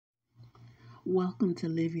Welcome to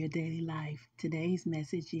Live Your Daily Life. Today's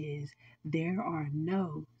message is there are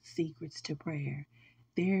no secrets to prayer.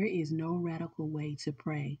 There is no radical way to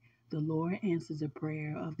pray. The Lord answers the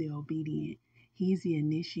prayer of the obedient. He's the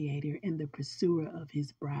initiator and the pursuer of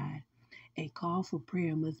his bride. A call for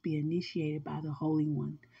prayer must be initiated by the Holy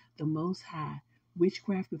One, the Most High.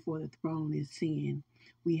 Witchcraft before the throne is sin.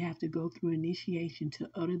 We have to go through initiation to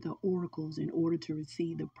utter the oracles in order to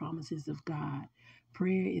receive the promises of God.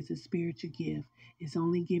 Prayer is a spiritual gift. It's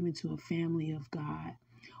only given to a family of God,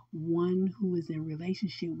 one who is in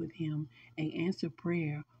relationship with Him. An answered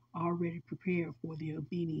prayer already prepared for the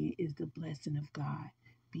obedient is the blessing of God.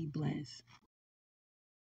 Be blessed.